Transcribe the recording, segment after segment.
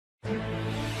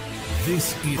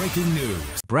This is breaking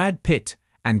news. Brad Pitt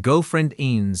and girlfriend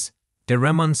Ines de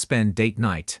Ramon spend date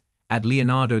night at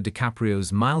Leonardo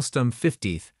DiCaprio's milestone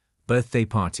 50th birthday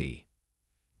party.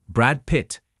 Brad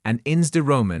Pitt and Ines de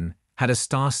Ramon had a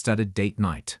star-studded date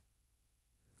night.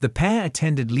 The pair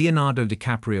attended Leonardo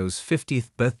DiCaprio's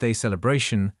 50th birthday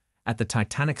celebration at the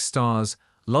Titanic star's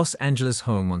Los Angeles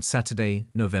home on Saturday,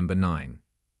 November 9.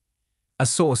 A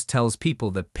source tells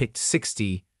People that Pitt,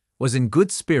 60, was in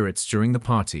good spirits during the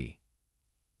party.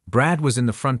 Brad was in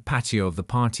the front patio of the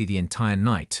party the entire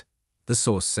night, the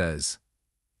source says.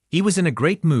 He was in a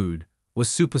great mood, was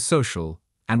super social,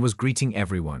 and was greeting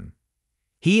everyone.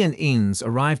 He and Ines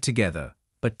arrived together,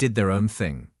 but did their own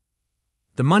thing.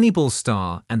 The Moneyball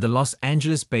star and the Los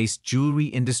Angeles-based jewelry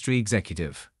industry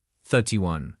executive,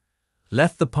 31,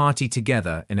 left the party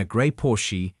together in a grey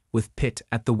Porsche with Pitt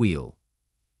at the wheel.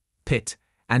 Pitt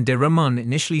and de Ramon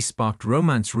initially sparked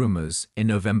romance rumors in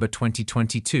November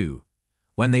 2022,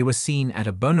 when they were seen at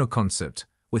a Bono concert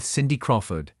with Cindy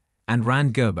Crawford and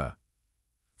Rand Gerber.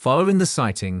 Following the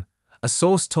sighting, a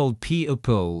source told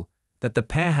People that the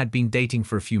pair had been dating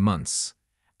for a few months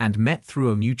and met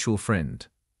through a mutual friend.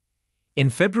 In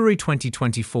February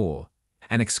 2024,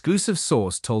 an exclusive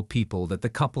source told People that the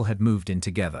couple had moved in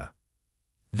together.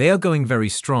 They are going very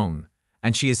strong,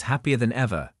 and she is happier than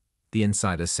ever, the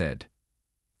insider said.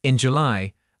 In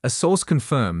July, a source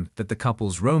confirmed that the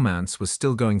couple's romance was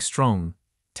still going strong,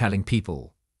 telling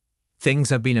People, "Things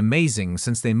have been amazing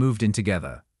since they moved in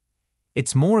together.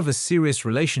 It's more of a serious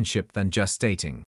relationship than just dating."